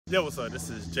Yo, what's up? This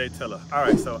is Jay Teller. All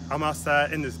right, so I'm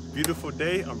outside in this beautiful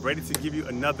day. I'm ready to give you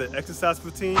another exercise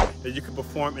routine that you can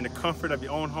perform in the comfort of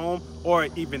your own home or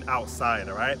even outside,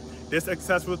 all right? This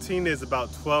exercise routine is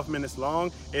about 12 minutes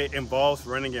long. It involves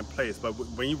running in place, but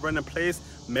when you run in place,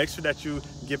 make sure that you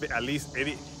give it at least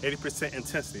 80%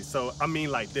 intensity. So I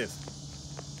mean like this,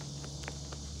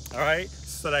 all right?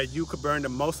 So that you could burn the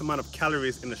most amount of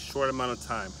calories in a short amount of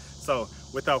time. So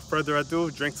without further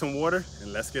ado, drink some water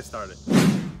and let's get started.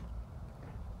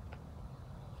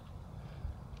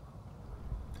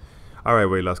 All right,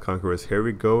 weight loss conquerors, here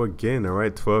we go again. All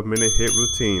right, 12-minute HIIT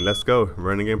routine. Let's go.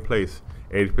 Running in place,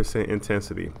 80%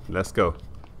 intensity. Let's go.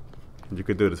 You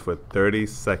could do this for 30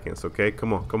 seconds, okay?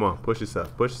 Come on, come on. Push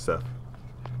yourself, push yourself.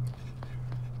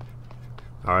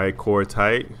 All right, core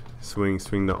tight. Swing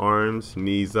the arms,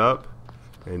 knees up,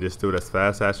 and just do it as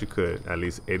fast as you could. At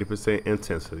least 80%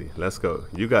 intensity. Let's go.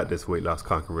 You got this, weight loss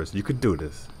conquerors. You could do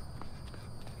this.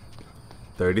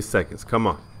 30 seconds. Come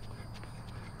on.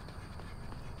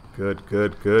 Good,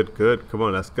 good, good, good. Come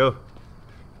on, let's go.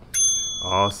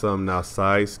 Awesome. Now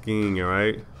side skiing, all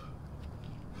right?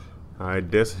 All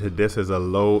right, this is a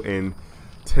low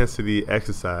intensity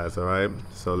exercise, all right?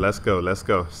 So let's go, let's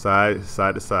go. Side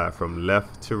to side, from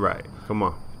left to right. Come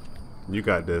on. You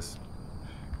got this.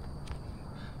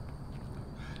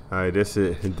 All right, this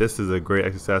is a great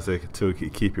exercise to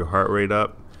keep your heart rate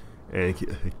up and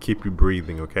keep you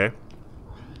breathing, okay?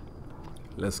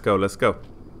 Let's go, let's go.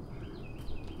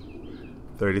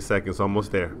 30 seconds,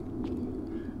 almost there.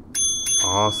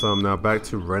 Awesome. Now back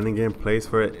to running in place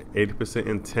for 80%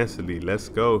 intensity. Let's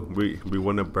go. We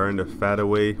want to burn the fat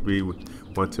away. We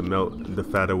want to melt the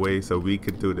fat away, so we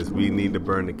could do this. We need to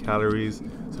burn the calories,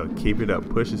 so keep it up.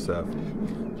 Push yourself.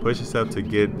 Push yourself to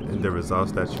get the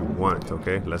results that you want,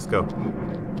 okay? Let's go.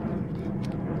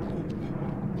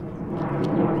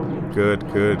 Good,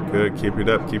 good, good. Keep it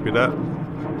up, keep it up.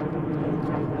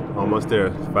 Almost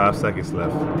there. 5 seconds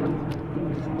left.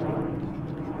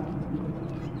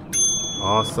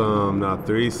 Awesome. Now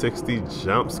 360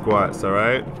 jump squats, all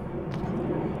right?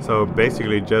 So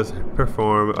basically just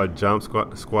perform a jump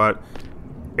squat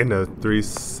in a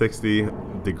 360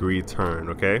 degree turn,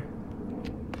 okay?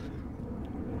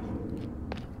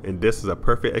 And this is a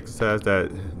perfect exercise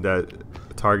that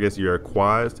targets your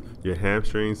quads, your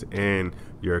hamstrings, and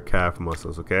your calf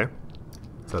muscles, okay?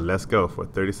 So let's go for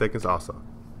 30 seconds also.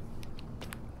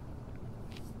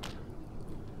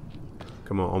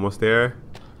 Come on, almost there.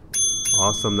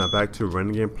 Awesome. Now back to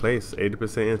running in place,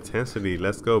 80% intensity.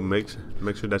 Let's go. Make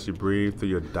sure that you breathe through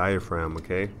your diaphragm,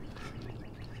 okay?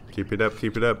 Keep it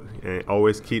up, and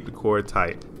always keep the core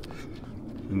tight.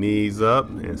 Knees up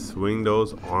and swing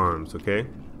those arms, okay?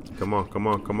 Come on, come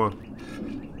on, come on.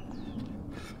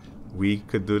 We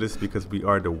could do this because we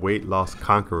are the weight loss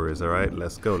conquerors, all right?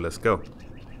 Let's go, let's go.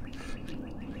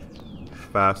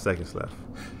 5 seconds left.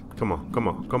 Come on, come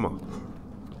on, come on.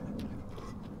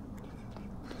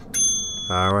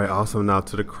 All right, awesome. Now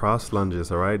to the cross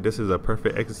lunges, all right? This is a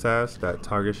perfect exercise that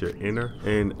targets your inner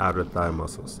and outer thigh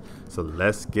muscles. So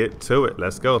let's get to it.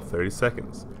 Let's go, 30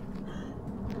 seconds.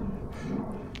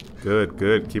 Good,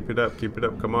 good. Keep it up,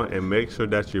 come on. And make sure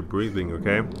that you're breathing,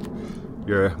 okay?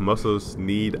 Your muscles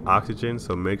need oxygen,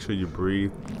 so make sure you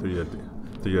breathe through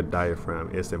your diaphragm.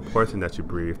 It's important that you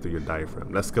breathe through your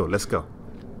diaphragm. Let's go, let's go.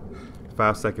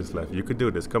 5 seconds left. You can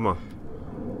do this, come on.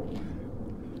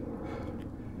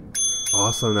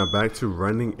 Awesome. Now back to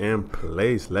running in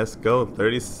place. Let's go.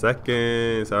 30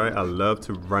 seconds. All right. I love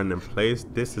to run in place.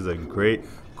 This is a great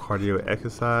cardio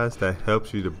exercise that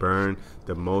helps you to burn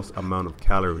the most amount of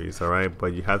calories. All right.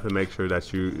 But you have to make sure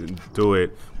that you do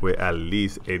it with at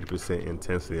least 80%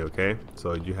 intensity. Okay.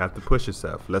 So you have to push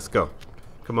yourself. Let's go.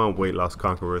 Come on, weight loss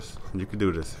conquerors. You can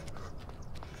do this.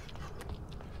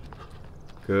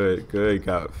 Good. Good. You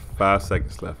got 5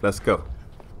 seconds left. Let's go.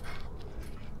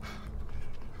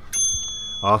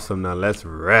 Awesome. Now let's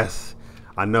rest.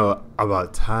 I know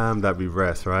about time that we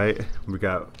rest, right? We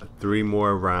got 3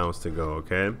 more rounds to go,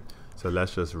 okay? So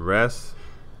let's just rest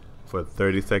for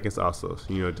 30 seconds also.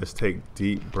 You know, just take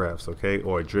deep breaths, okay?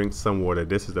 Or drink some water.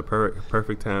 This is the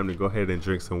perfect time to go ahead and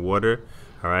drink some water,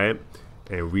 all right?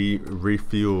 And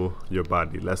refuel your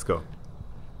body. Let's go.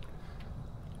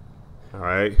 All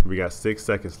right, we got 6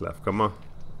 seconds left. Come on.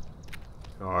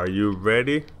 Are you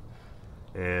ready?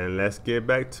 And let's get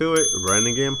back to it.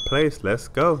 Running in place. Let's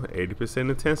go. 80%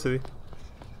 intensity.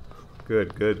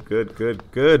 Good, good, good, good,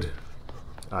 good.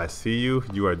 I see you.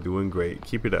 You are doing great.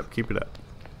 Keep it up. Keep it up.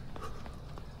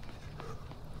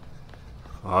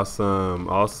 Awesome.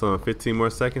 Awesome. 15 more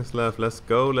seconds left. Let's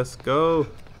go. Let's go.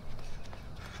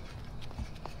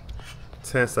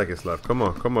 10 seconds left. Come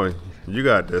on. Come on. You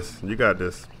got this. You got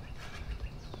this.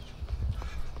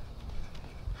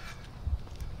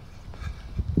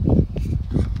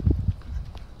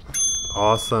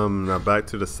 Awesome. Now back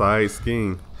to the side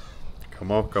skiing.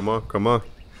 Come on, come on, come on.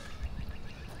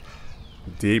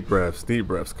 Deep breaths, deep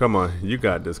breaths. Come on, you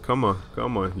got this. Come on,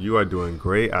 come on. You are doing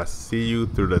great. I see you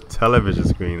through the television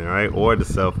screen, all right? Or the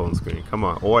cell phone screen. Come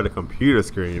on, or the computer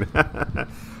screen.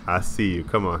 I see you.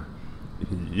 Come on.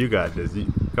 You got this.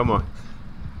 Come on.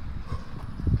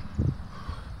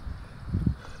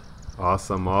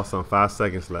 Awesome, awesome. 5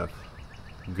 seconds left.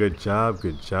 Good job,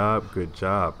 good job, good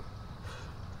job.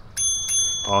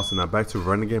 Awesome. Now back to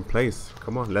running in place.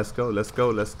 Come on, let's go, let's go,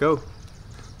 let's go.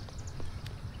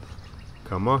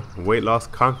 Come on, weight loss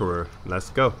conqueror.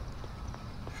 Let's go.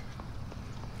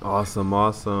 Awesome,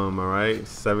 awesome. All right,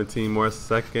 17 more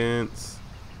seconds.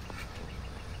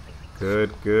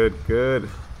 Good, good, good.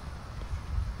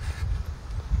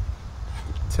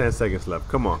 10 seconds left.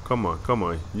 Come on, come on, come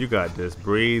on. You got this.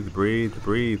 Breathe, breathe,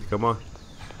 breathe. Come on.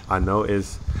 I know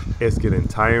it's getting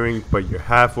tiring, but you're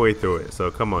halfway through it.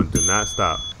 So come on, do not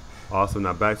stop. Awesome.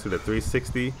 Now back to the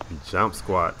 360 jump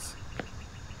squats.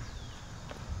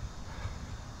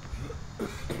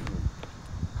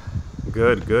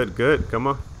 Good, good, good. Come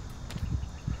on.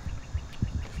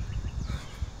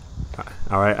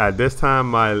 All right. At this time,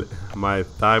 my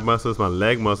thigh muscles, my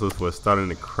leg muscles were starting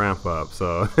to cramp up.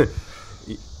 So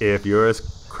if yours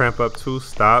cramp up too,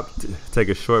 stop, take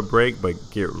a short break, but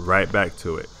get right back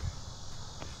to it.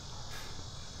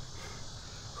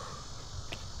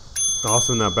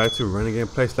 Awesome. Now back to running in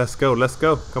place. Let's go. Let's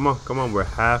go. Come on. Come on. We're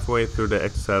halfway through the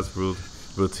exercise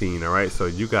routine. All right. So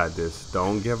you got this.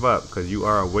 Don't give up, because you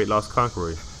are a weight loss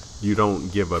conqueror. You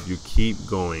don't give up. You keep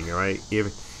going. All right.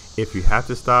 If you have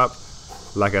to stop,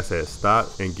 like I said,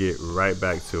 stop and get right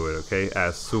back to it. Okay.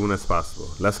 As soon as possible.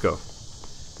 Let's go.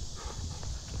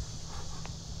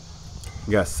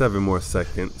 You got 7 more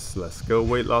seconds. Let's go,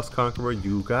 weight loss conqueror.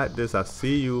 You got this. I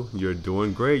see you. You're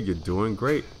doing great. You're doing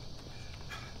great.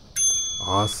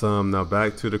 Awesome. Now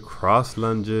back to the cross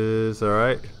lunges. All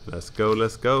right. Let's go.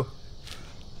 Let's go.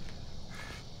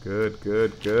 Good,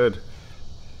 good, good.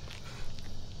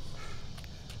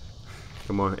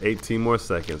 Come on. 18 more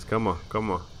seconds. Come on.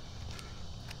 Come on.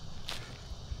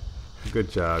 Good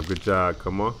job. Good job.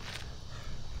 Come on.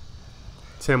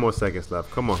 10 more seconds left.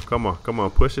 Come on. Come on. Come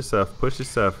on. Push yourself. Push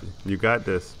yourself. You got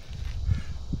this.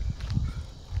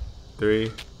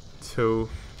 3, 2,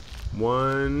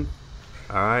 1.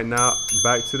 All right, now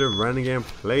back to the running in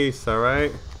place. All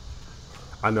right,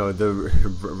 I know the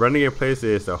running in place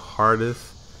is the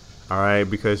hardest, all right,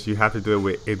 because you have to do it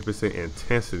with 80%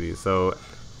 intensity, so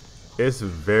it's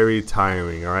very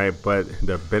tiring, all right, but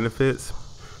the benefits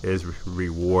is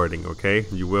rewarding. Okay,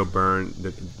 you will burn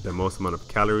the most amount of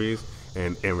calories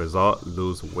and in result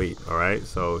lose weight. All right,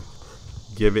 so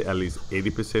give it at least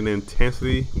 80%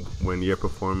 intensity when you're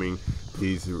performing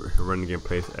these running in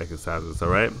place exercises. All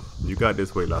right, you got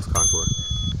this, weight loss conqueror.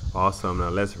 Awesome. Now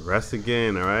let's rest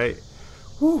again. All right.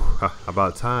 Whew,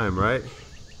 about time, right?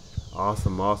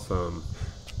 Awesome, awesome.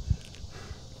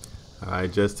 All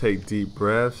right, just take deep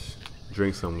breaths,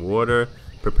 drink some water,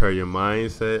 prepare your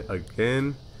mindset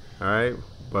again. All right,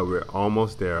 but we're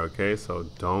almost there. Okay, so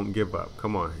don't give up.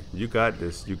 Come on, you got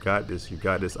this. You got this. You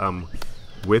got this. I'm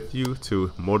with you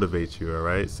to motivate you. All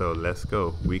right, so let's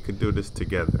go. We could do this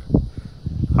together.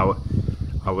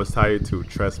 I was tired too,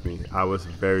 trust me. I was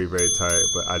very, very tired,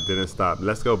 but I didn't stop.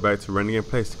 Let's go back to running in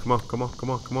place. Come on, come on,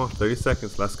 come on, come on. 30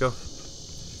 seconds, let's go.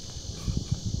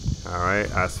 All right,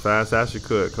 as fast as you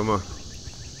could. Come on,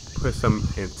 put some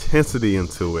intensity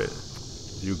into it.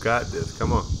 You got this,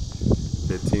 come on.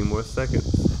 15 more seconds.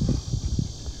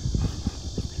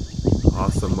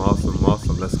 Awesome, awesome,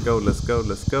 awesome. Let's go, let's go,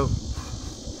 let's go.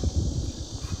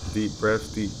 Deep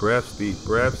breaths, deep breaths, deep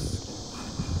breaths.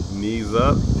 Knees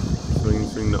up,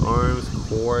 swing the arms,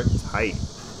 core tight.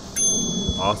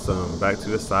 Awesome. Back to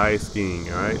the side skiing.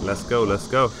 All right, let's go, let's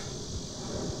go.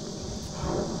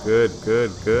 Good, good,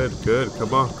 good, good.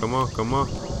 Come on, come on, come on.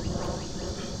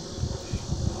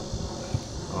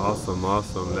 Awesome,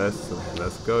 awesome.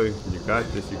 Let's go. You got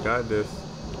this. You got this.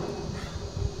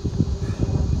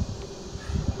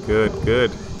 Good,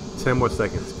 good. 10 more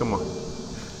seconds. Come on.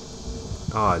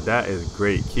 Oh, that is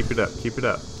great. Keep it up. Keep it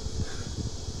up.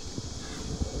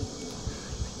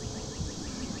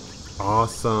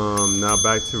 Awesome. Now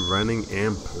back to running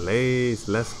in place.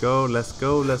 Let's go. Let's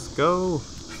go. Let's go.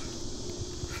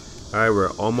 All right,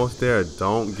 we're almost there.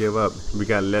 Don't give up. We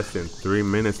got less than 3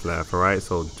 minutes left. All right,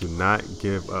 so do not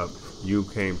give up. You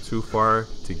came too far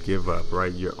to give up.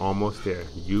 Right, you're almost there.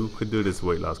 You could do this,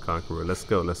 weight loss conqueror. Let's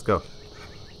go. Let's go.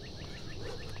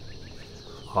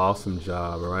 Awesome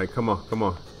job. All right, come on, come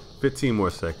on. 15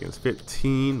 more seconds.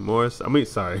 15 more.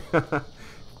 Sorry.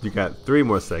 You got 3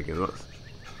 more seconds.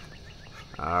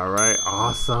 All right,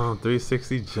 awesome.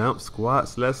 360 jump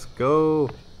squats. Let's go.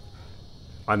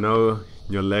 I know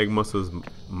your leg muscles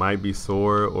might be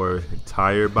sore or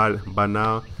tired by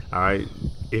now. All right,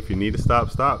 if you need to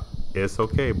stop, stop. It's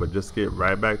okay, but just get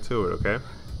right back to it, okay?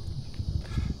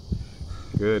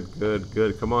 Good, good,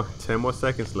 good. Come on, 10 more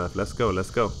seconds left. Let's go,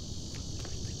 let's go.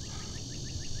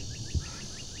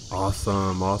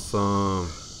 Awesome, awesome.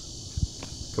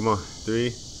 Come on,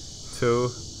 3, 2,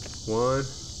 1.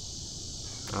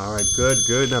 All right, good,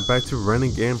 good. Now back to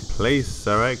running in place.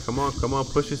 All right, come on,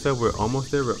 push yourself. We're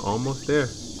almost there, we're almost there.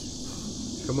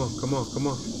 Come on, come on, come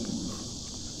on.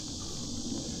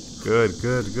 Good,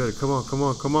 good, good. Come on, come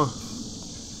on, come on.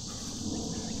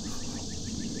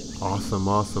 Awesome,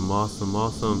 awesome, awesome,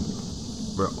 awesome.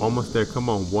 We're almost there. Come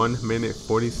on, 1 minute,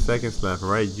 40 seconds left. All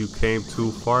right, you came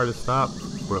too far to stop.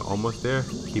 We're almost there.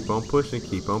 Keep on pushing,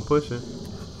 keep on pushing.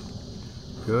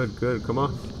 Good, good, come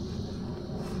on.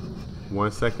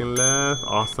 1 second left.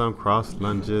 Awesome, cross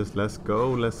lunges. Let's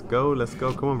go, let's go, let's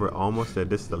go. Come on, we're almost there.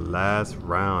 This is the last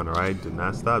round, all right? Do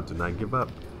not stop, do not give up.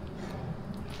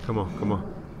 Come on, come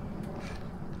on.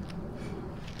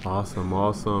 Awesome,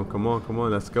 awesome. Come on, come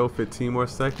on, let's go. 15 more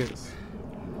seconds.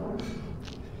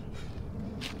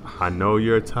 I know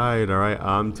you're tired, all right?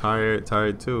 I'm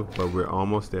tired too, but we're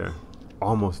almost there.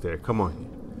 Almost there, come on.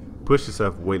 Push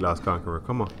yourself, weight loss conqueror,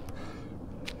 come on.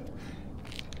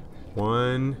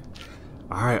 1.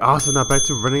 All right, awesome. Now back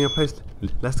to running in place.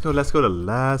 Let's go, the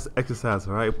last exercise,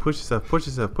 all right? Push yourself, push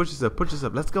yourself, push yourself, push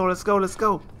yourself. Let's go, let's go, let's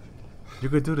go. You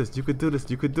could do this, you could do this,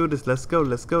 you could do this. Let's go,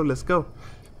 let's go, let's go.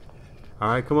 All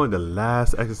right, come on, the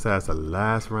last exercise, the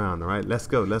last round, all right? Let's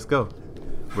go, let's go.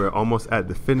 We're almost at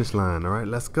the finish line, all right?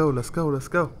 Let's go, let's go, let's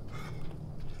go.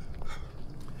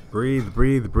 Breathe,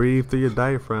 breathe, breathe through your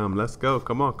diaphragm. Let's go,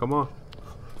 come on, come on.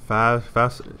 5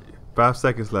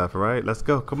 seconds left, all right? Let's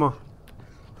go, come on.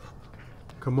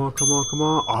 Come on, come on, come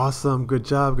on. Awesome. Good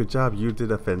job, good job. You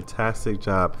did a fantastic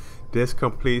job. This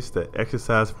completes the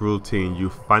exercise routine. You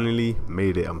finally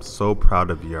made it. I'm so proud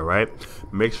of you, all right?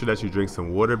 Make sure that you drink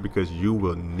some water because you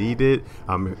will need it.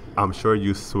 I'm sure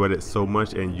you sweated so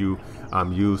much and you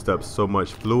used up so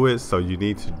much fluid, so you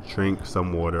need to drink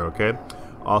some water, okay?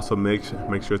 Also, make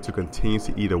sure to continue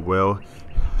to eat a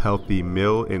healthy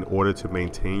meal in order to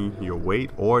maintain your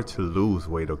weight or to lose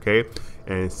weight, okay?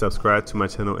 And subscribe to my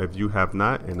channel if you have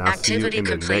not, and I'll see you in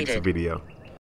the next video.